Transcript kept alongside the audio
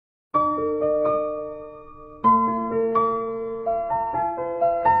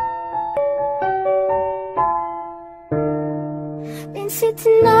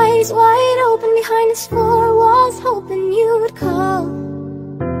sitting eyes wide open behind his four walls, hoping you would call.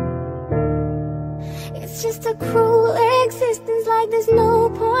 It's just a cruel existence, like there's no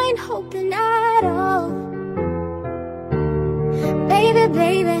point hoping at all. Baby,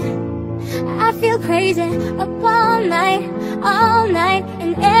 baby, I feel crazy up all night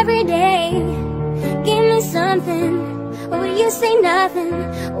and every day. Give me something, or will you say nothing?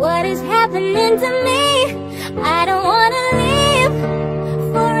 What is happening to me? I don't wanna live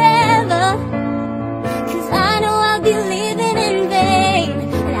forever, 'cause I know I'll be living in vain.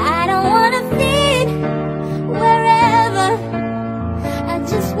 And I don't wanna feed wherever, I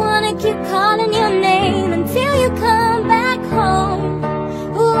just wanna keep calling your name until you come back home.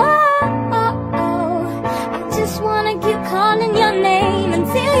 Ooh, oh, oh, oh. I just wanna keep calling your name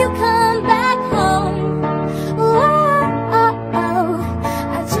until you come back home. Ooh, oh, oh, oh.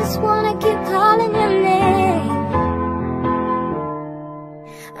 I just wanna keep calling your name.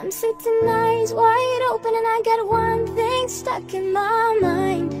 I'm sitting eyes wide open and I got one thing stuck in my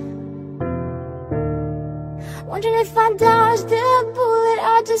mind. Wondering if I dodged the bullet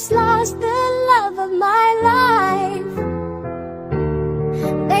or just lost the love of my life.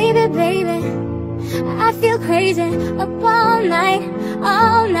 Baby, baby, I feel crazy up all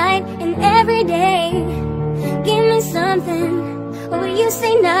night and every day. Give me something, or will you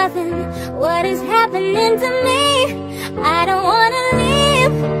say nothing? What is happening to me? I don't wanna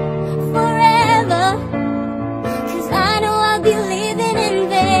live forever, 'cause I know I'll be living